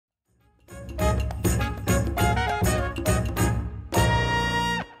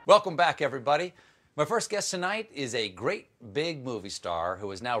Welcome back, everybody. My first guest tonight is a great big movie star who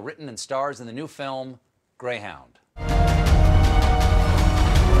has now written and stars in the new film Greyhound.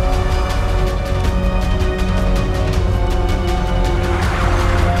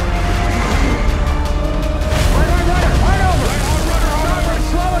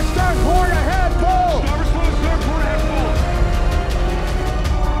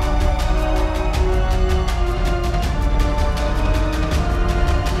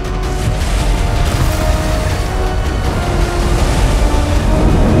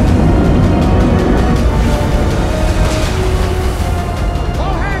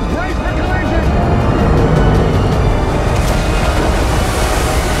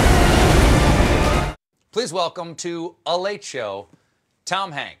 Please welcome to A Late Show,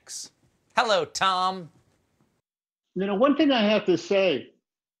 Tom Hanks. Hello, Tom. You know, one thing I have to say,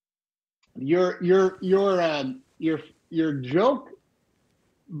 your joke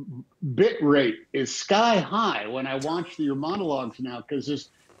bit rate is sky high when I watch your monologues now, because there's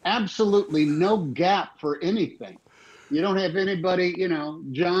absolutely no gap for anything. You don't have anybody, you know,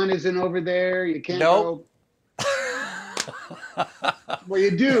 John isn't over there. You can't Nope. go. Well, you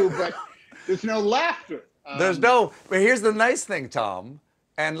do, but there's no laughter. There's no, but here's the nice thing, Tom,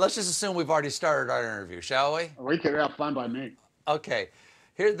 and let's just assume we've already started our interview, shall we? We can have fun by me. Okay.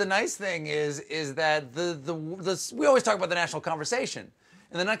 Here, the nice thing is that we always talk about the national conversation,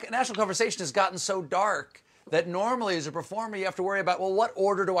 and the national conversation has gotten so dark that normally as a performer you have to worry about, well, what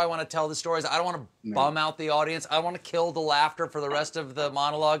order do I want to tell the stories? I don't want to bum out the audience. I want to kill the laughter for the rest of the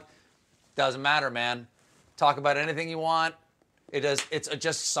monologue. Doesn't matter, man. Talk about anything you want. It's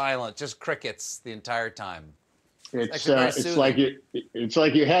just silent, just crickets the entire time. It's like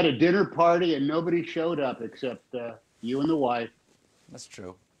you had a dinner party and nobody showed up except you and the wife. That's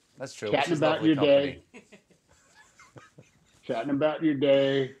true. That's true. Chatting about your day. Chatting about your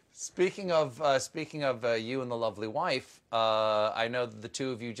day. Speaking of you and the lovely wife, I know that the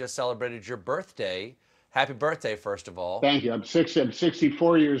two of you just celebrated your birthday. Happy birthday, first of all. Thank you. I'm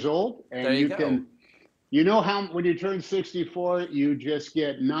 64 years old, and there you go. You know how when you turn 64, you just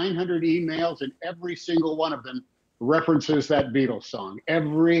get 900 emails, and every single one of them references that Beatles song.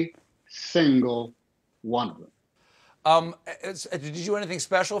 Every single one of them. Did you do anything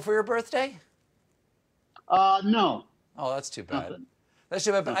special for your birthday? No. Oh, that's too bad. Nothing. That's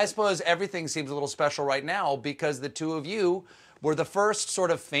too bad. But I suppose everything seems a little special right now because the two of you were the first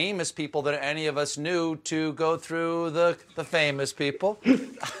sort of famous people that any of us knew to go through the famous people.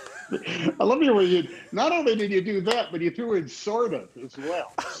 I love you when you, not only did you do that, but you threw in sort of as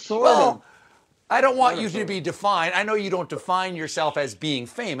well. Sort well, of. I don't want you to be defined. I know you don't define yourself as being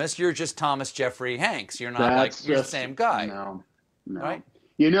famous. You're just Thomas Jeffrey Hanks. You're not you're the same guy. No. Right?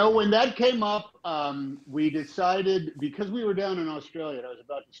 You know, when that came up, we decided, because we were down in Australia and I was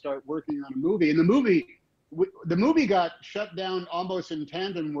about to start working on a movie, and the movie got shut down almost in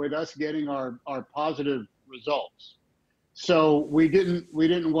tandem with us getting our positive results. So we didn't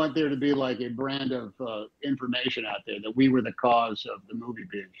want there to be like a brand of information out there that we were the cause of the movie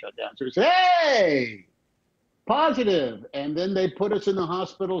being shut down. So we said, hey, positive. And then they put us in the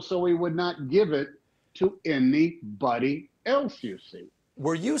hospital so we would not give it to anybody else, you see.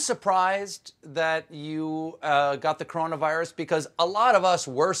 Were you surprised that you got the coronavirus? Because a lot of us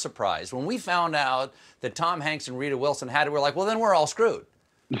were surprised. When we found out that Tom Hanks and Rita Wilson had it, we're like, well, then we're all screwed.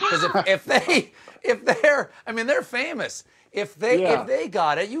 Because they're famous. If they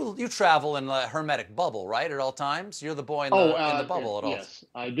got it, you travel in a hermetic bubble, right? At all times, you're the boy in the bubble at all. Yes,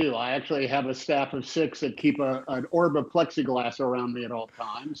 I do. I actually have a staff of 6 that keep an orb of plexiglass around me at all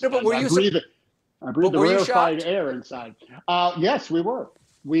times. No, but were you? I breathe the rarefied air inside. Yes, we were.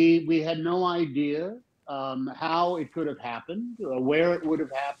 We had no idea how it could have happened, where it would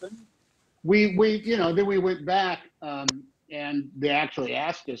have happened. Then we went back. And they actually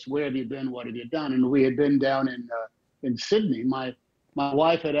asked us, where have you been? What have you done? And we had been down in Sydney. My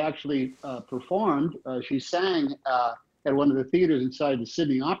wife had actually performed. She sang at one of the theaters inside the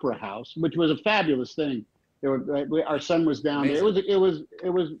Sydney Opera House, which was a fabulous thing. Our son was down there. It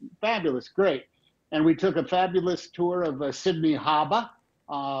was fabulous, great. And we took a fabulous tour of Sydney Harbour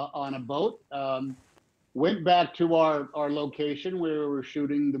on a boat. Went back to our location where we were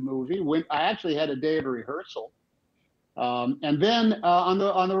shooting the movie. I actually had a day of rehearsal. And then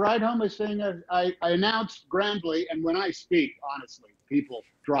on the ride home, I announced grandly, and when I speak, honestly, people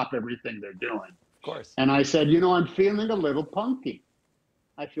drop everything they're doing. Of course. And I said, I'm feeling a little punky.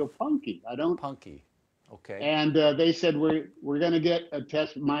 I feel punky. Punky. Okay. And they said, we're going to get a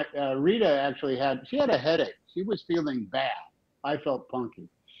test. Rita actually had a headache. She was feeling bad. I felt punky.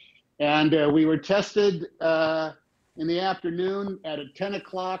 And we were tested in the afternoon at 10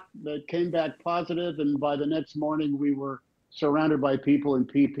 o'clock that came back positive, and by the next morning we were surrounded by people in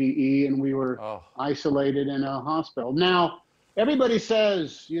PPE, and we were isolated in a hospital. Now, everybody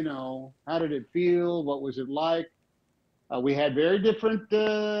says, you know, how did it feel? What was it like? We had very different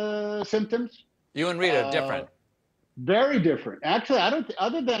symptoms. You and Rita, different. Very different. Actually, I don't.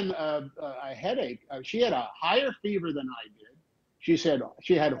 Other than a headache, she had a higher fever than I did. She said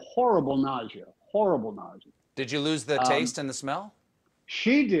she had horrible nausea. Horrible nausea. Did you lose the taste and the smell?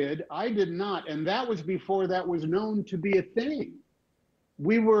 She did. I did not, and that was before that was known to be a thing.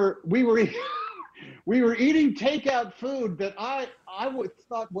 We were we were eating takeout food that I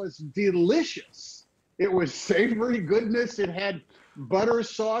thought was delicious. It was savory goodness. It had butter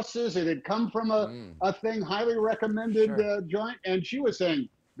sauces. It had come from a thing highly recommended joint. And she was saying,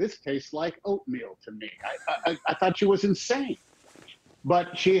 this tastes like oatmeal to me. I thought she was insane.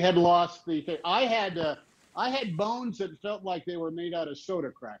 But she had lost the thing. I had bones that felt like they were made out of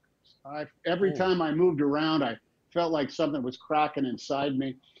soda crackers. Every time I moved around, I felt like something was cracking inside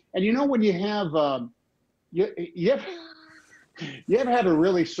me. And you know when you have, you ever had a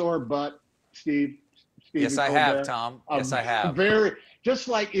really sore butt, Steve? Yes, I have, Tom. Yes, I have. Just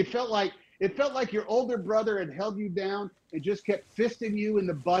like it felt like your older brother had held you down and just kept fisting you in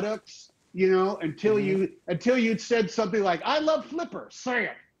the buttocks, you know, until you'd said something like, "I love Flipper." Say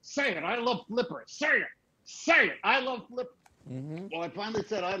it. I love Flipper. Say it. I love Flipper. Well, I finally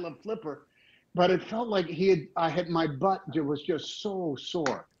said, "I love Flipper," but it felt like my butt was just so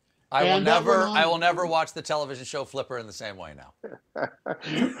sore. I will never watch the television show Flipper in the same way now.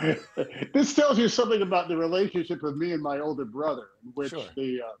 This tells you something about the relationship of me and my older brother,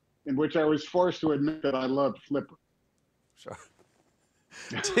 in which I was forced to admit that I loved Flipper. Sure.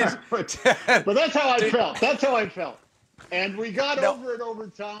 But that's how I felt. That's how I felt. And we got over it over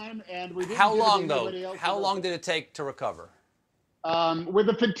time, and we didn't. How long though? How long did it take to recover? With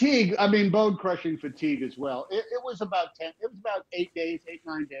the fatigue, I mean, bone-crushing fatigue as well. It was about 8 days,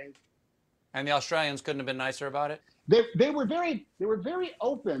 9 days. And the Australians couldn't have been nicer about it? They were very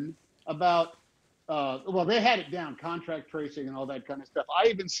open about, well, they had it down, contract tracing and all that kind of stuff. I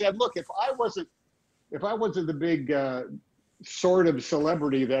even said, look, if I wasn't the big sort of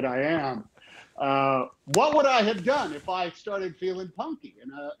celebrity that I am, what would I have done if I started feeling punky?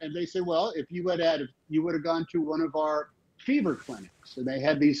 And they said, well, if you would have gone to one of our fever clinics, and they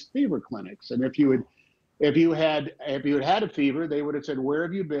had these fever clinics, and if you had a fever, they would have said, where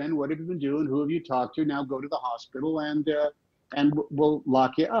have you been, what have you been doing, who have you talked to, now go to the hospital and we'll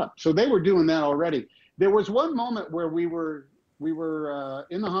lock you up. So they were doing that already. There was one moment where we were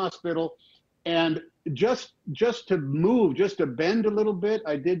in the hospital, and just to move, just to bend a little bit,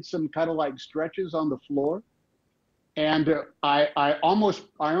 I did some kind of like stretches on the floor. And I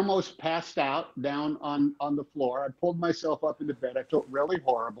almost passed out down on the floor. I pulled myself up into bed. I felt really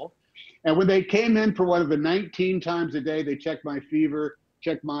horrible. And when they came in for one of the 19 times a day, they checked my fever,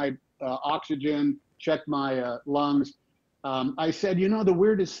 checked my oxygen, checked my lungs. I said, you know, the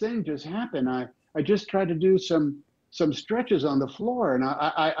weirdest thing just happened. I just tried to do some stretches on the floor, and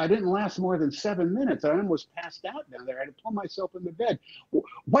I didn't last more than 7 minutes. I almost passed out down there. I had to pull myself in the bed.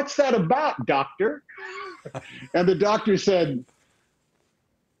 What's that about, doctor? And the doctor said,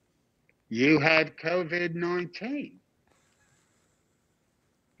 you had COVID-19.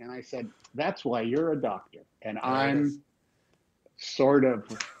 And I said, that's why you're a doctor. And I'm sort of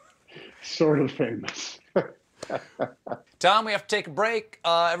famous. Tom, we have to take a break.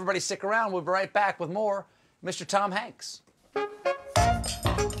 Everybody stick around. We'll be right back with more Mr. Tom Hanks.